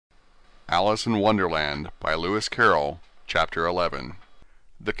Alice in Wonderland by Lewis Carroll, Chapter 11.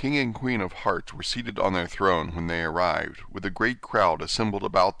 The King and Queen of Hearts were seated on their throne when they arrived, with a great crowd assembled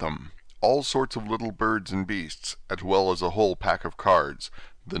about them, all sorts of little birds and beasts, as well as a whole pack of cards.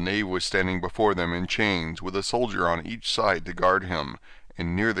 The knave was standing before them in chains, with a soldier on each side to guard him,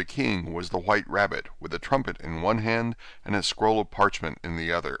 and near the king was the white rabbit, with a trumpet in one hand and a scroll of parchment in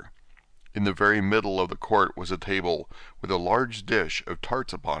the other. In the very middle of the court was a table, with a large dish of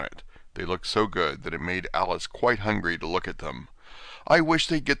tarts upon it. They looked so good that it made Alice quite hungry to look at them. "I wish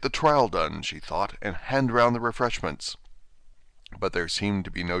they'd get the trial done," she thought, "and hand round the refreshments." But there seemed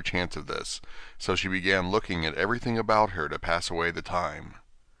to be no chance of this, so she began looking at everything about her to pass away the time.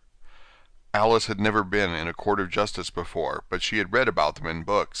 Alice had never been in a court of justice before, but she had read about them in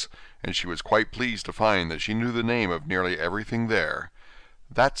books, and she was quite pleased to find that she knew the name of nearly everything there.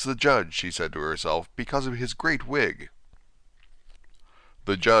 "That's the judge," she said to herself, "because of his great wig."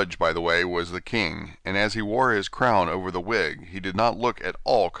 The judge, by the way, was the king, and as he wore his crown over the wig, he did not look at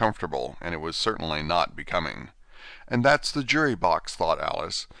all comfortable, and it was certainly not becoming. "And that's the jury box," thought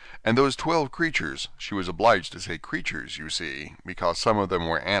Alice, "and those 12 creatures," she was obliged to say creatures, you see, because some of them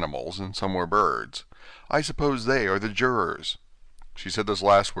were animals and some were birds. "I suppose they are the jurors." She said this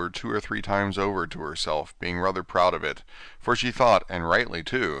last word 2 or 3 times over to herself, being rather proud of it, for she thought, and rightly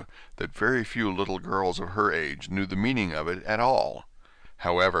too, that very few little girls of her age knew the meaning of it at all.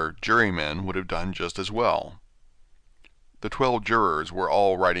 However, jurymen would have done just as well. The 12 jurors were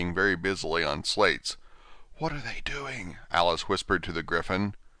all writing very busily on slates. "What are they doing?" Alice whispered to the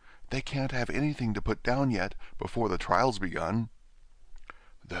Gryphon. "They can't have anything to put down yet, before the trial's begun."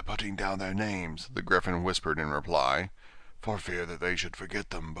 "They're putting down their names," the Gryphon whispered in reply, "for fear that they should forget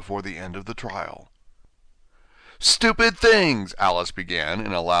them before the end of the trial." "Stupid things!" Alice began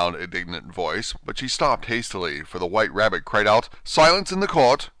in a loud, indignant voice, but she stopped hastily, for the white rabbit cried out, "Silence in the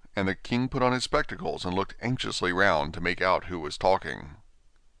court!" and the king put on his spectacles and looked anxiously round to make out who was talking.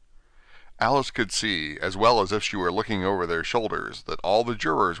 Alice could see, as well as if she were looking over their shoulders, that all the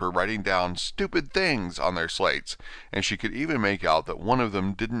jurors were writing down "stupid things" on their slates, and she could even make out that one of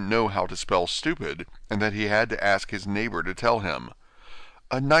them didn't know how to spell stupid, and that he had to ask his neighbor to tell him.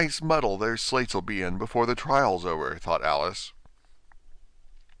 "A nice muddle their slates'll be in before the trial's over," thought Alice.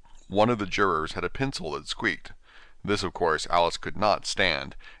 One of the jurors had a pencil that squeaked. This, of course, Alice could not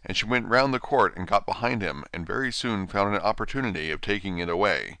stand, and she went round the court and got behind him, and very soon found an opportunity of taking it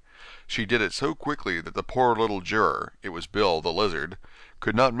away. She did it so quickly that the poor little juror, it was Bill the lizard,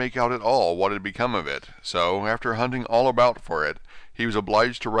 could not make out at all what had become of it, so, after hunting all about for it, he was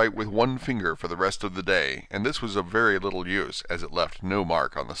obliged to write with one finger for the rest of the day, and this was of very little use, as it left no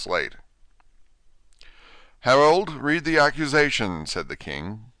mark on the slate. "Harold, read the accusation," said the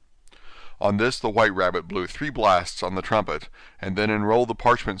king. On this the white rabbit blew 3 blasts on the trumpet, and then unrolled the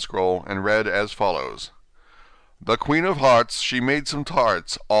parchment scroll and read as follows. "The Queen of Hearts, she made some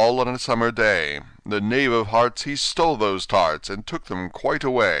tarts, all on a summer day. The Knave of Hearts, he stole those tarts, and took them quite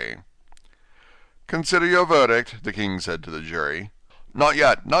away." "Consider your verdict," the king said to the jury. "Not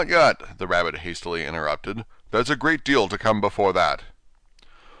yet, not yet," the rabbit hastily interrupted. "There's a great deal to come before that."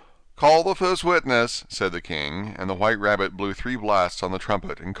 "Call the first witness," said the king, and the white rabbit blew 3 blasts on the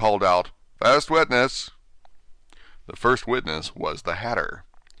trumpet, and called out, "First witness." The first witness was the Hatter.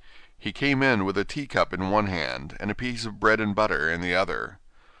 He came in with a teacup in one hand, and a piece of bread and butter in the other.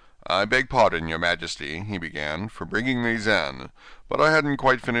 "I beg pardon, your majesty," he began, "for bringing these in, but I hadn't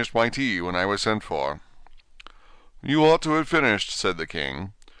quite finished my tea when I was sent for." "You ought to have finished," said the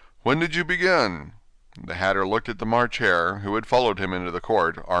king. "When did you begin?" The Hatter looked at the March Hare, who had followed him into the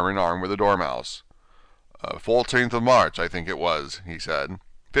court, arm in arm with the Dormouse. 14th of March, I think it was," he said.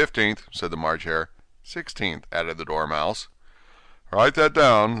 15th, said the March Hare. 16th, added the Dormouse. "Write that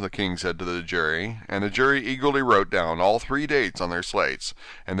down," the king said to the jury, and the jury eagerly wrote down all 3 dates on their slates,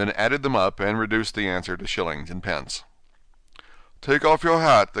 and then added them up and reduced the answer to shillings and pence. "Take off your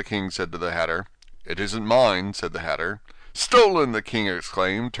hat," the king said to the Hatter. "It isn't mine," said the Hatter. "Stolen!" the king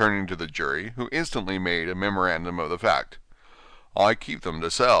exclaimed, turning to the jury, who instantly made a memorandum of the fact. "I keep them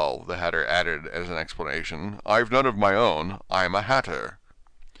to sell," the Hatter added as an explanation. "I've none of my own. I'm a hatter."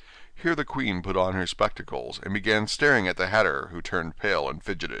 Here the queen put on her spectacles, and began staring at the Hatter, who turned pale and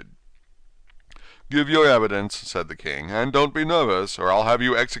fidgeted. "Give your evidence," said the king, "and don't be nervous, or I'll have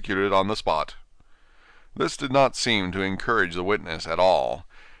you executed on the spot." This did not seem to encourage the witness at all.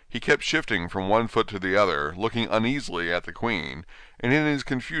 He kept shifting from one foot to the other, looking uneasily at the queen, and in his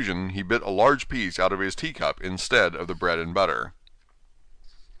confusion he bit a large piece out of his teacup instead of the bread and butter.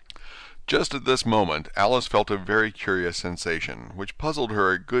 Just at this moment Alice felt a very curious sensation, which puzzled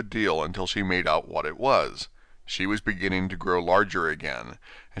her a good deal until she made out what it was. She was beginning to grow larger again,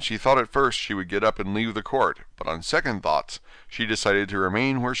 and she thought at first she would get up and leave the court, but on second thoughts she decided to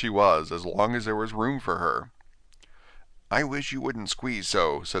remain where she was as long as there was room for her. "I wish you wouldn't squeeze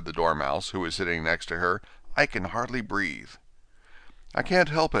so," said the Dormouse, who was sitting next to her. "I can hardly breathe." "I can't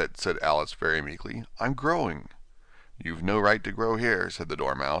help it," said Alice very meekly. "I'm growing." "You've no right to grow here," said the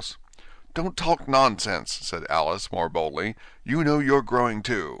Dormouse. "Don't talk nonsense," said Alice more boldly. "You know you're growing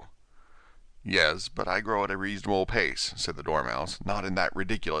too." "Yes, but I grow at a reasonable pace," said the Dormouse, "not in that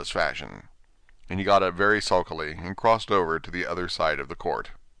ridiculous fashion." And he got up very sulkily and crossed over to the other side of the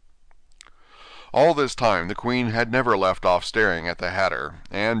court. All this time the Queen had never left off staring at the Hatter,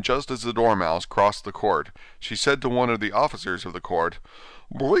 and just as the Dormouse crossed the court, she said to one of the officers of the court,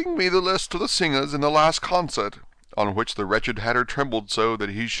 "Bring me the list of the singers in the last concert," on which the wretched Hatter trembled so that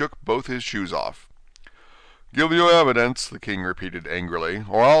he shook both his shoes off. "Give your evidence," the King repeated angrily,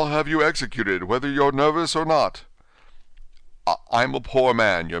 "or I'll have you executed, whether you're nervous or not." "I'm a poor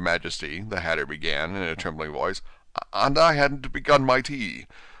man, your Majesty," the Hatter began in a trembling voice, "and I hadn't begun my tea.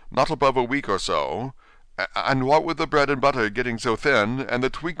 Not above a week or so. And what with the bread and butter getting so thin, and the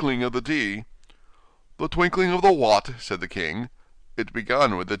twinkling of the tea—" "The twinkling of the what?" said the King. "It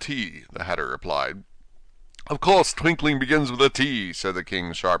begun with the tea," the Hatter replied. "Of course twinkling begins with the tea," said the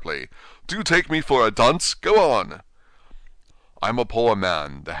King sharply. "Do you take me for a dunce? Go on." "I'm a poor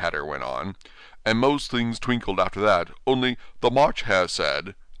man," the Hatter went on, "and most things twinkled after that, only the March Hare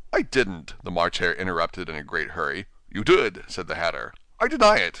said—" "I didn't," the March Hare interrupted in a great hurry. "You did," said the Hatter. "I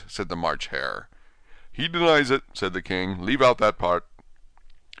deny it," said the March Hare. "He denies it," said the King. "Leave out that part."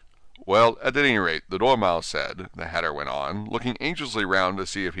 "Well, at any rate, the Dormouse said," the Hatter went on, looking anxiously round to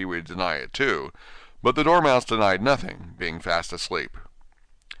see if he would deny it too, but the Dormouse denied nothing, being fast asleep.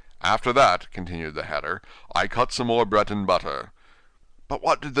 "After that," continued the Hatter, "I cut some more bread and butter." "But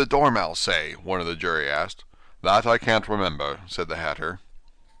what did the Dormouse say?" one of the jury asked. "That I can't remember," said the Hatter.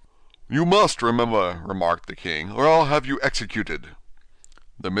 "You must remember," remarked the King, "or I'll have you executed."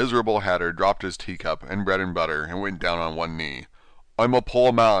 The miserable Hatter dropped his teacup and bread and butter, and went down on one knee. "I'm a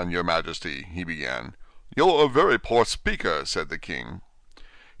poor man, your Majesty," he began. "You're a very poor speaker," said the King.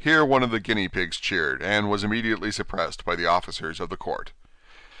 Here one of the guinea pigs cheered, and was immediately suppressed by the officers of the court.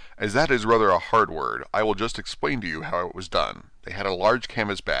 As that is rather a hard word, I will just explain to you how it was done. They had a large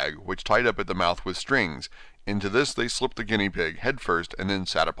canvas bag, which tied up at the mouth with strings. Into this they slipped the guinea pig head first, and then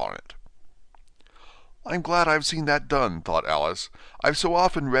sat upon it. "I'm glad I've seen that done," thought Alice. "I've so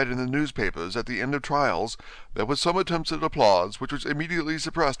often read in the newspapers, at the end of trials, there was some attempts at applause, which was immediately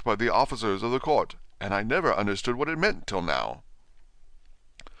suppressed by the officers of the court, and I never understood what it meant till now."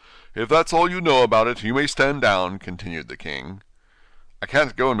 "If that's all you know about it, you may stand down," continued the King. "I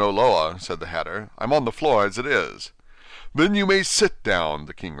can't go no lower," said the Hatter. "I'm on the floor as it is." "Then you may sit down,"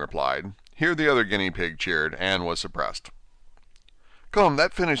 the King replied. Here the other guinea pig cheered, and was suppressed. "Come,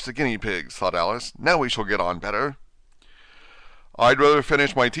 that finished the guinea pigs," thought Alice. "Now we shall get on better." "I'd rather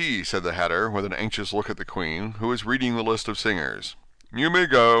finish my tea," said the Hatter, with an anxious look at the Queen, who was reading the list of singers. "You may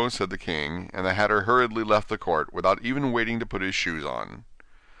go," said the King, and the Hatter hurriedly left the court, without even waiting to put his shoes on.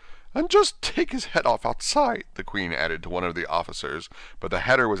 "And just take his head off outside," the Queen added to one of the officers, but the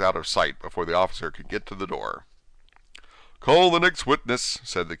Hatter was out of sight before the officer could get to the door. "Call the next witness,"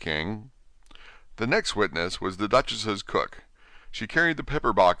 said the King. The next witness was the Duchess's cook. She carried the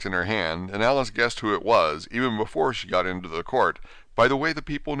pepper box in her hand, and Alice guessed who it was, even before she got into the court, by the way the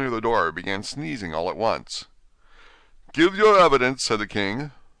people near the door began sneezing all at once. "Give your evidence," said the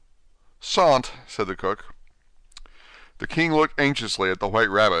King. "Shan't," said the cook. The King looked anxiously at the White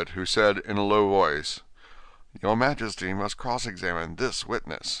Rabbit, who said in a low voice, "Your Majesty must cross-examine this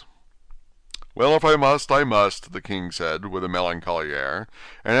witness." "Well, if I must, I must," the King said, with a melancholy air,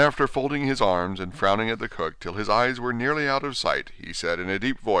 and after folding his arms and frowning at the cook till his eyes were nearly out of sight, he said in a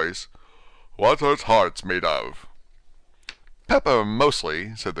deep voice, "What are tarts made of?" "Pepper,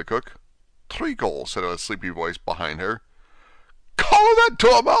 mostly," said the cook. "Treacle," said a sleepy voice behind her. "Collar that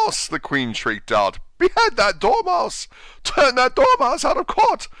Dormouse!" the Queen shrieked out. "Behead that Dormouse! Turn that Dormouse out of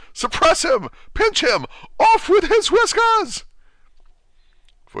court! Suppress him! Pinch him! Off with his whiskers!"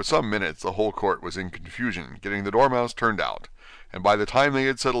 For some minutes the whole court was in confusion, getting the Dormouse turned out, and by the time they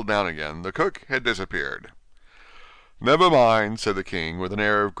had settled down again, the cook had disappeared. "Never mind," said the King, with an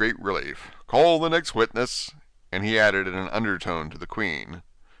air of great relief. "Call the next witness," and he added in an undertone to the Queen,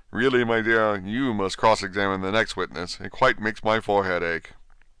 "Really, my dear, you must cross-examine the next witness. It quite makes my forehead ache."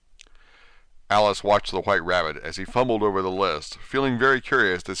 Alice watched the White Rabbit as he fumbled over the list, feeling very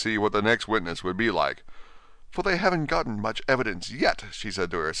curious to see what the next witness would be like. "For they haven't gotten much evidence yet," she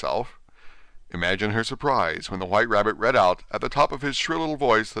said to herself. Imagine her surprise when the White Rabbit read out, at the top of his shrill little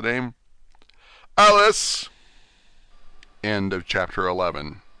voice, the name, "Alice!" End of chapter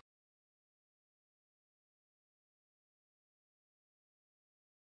 11.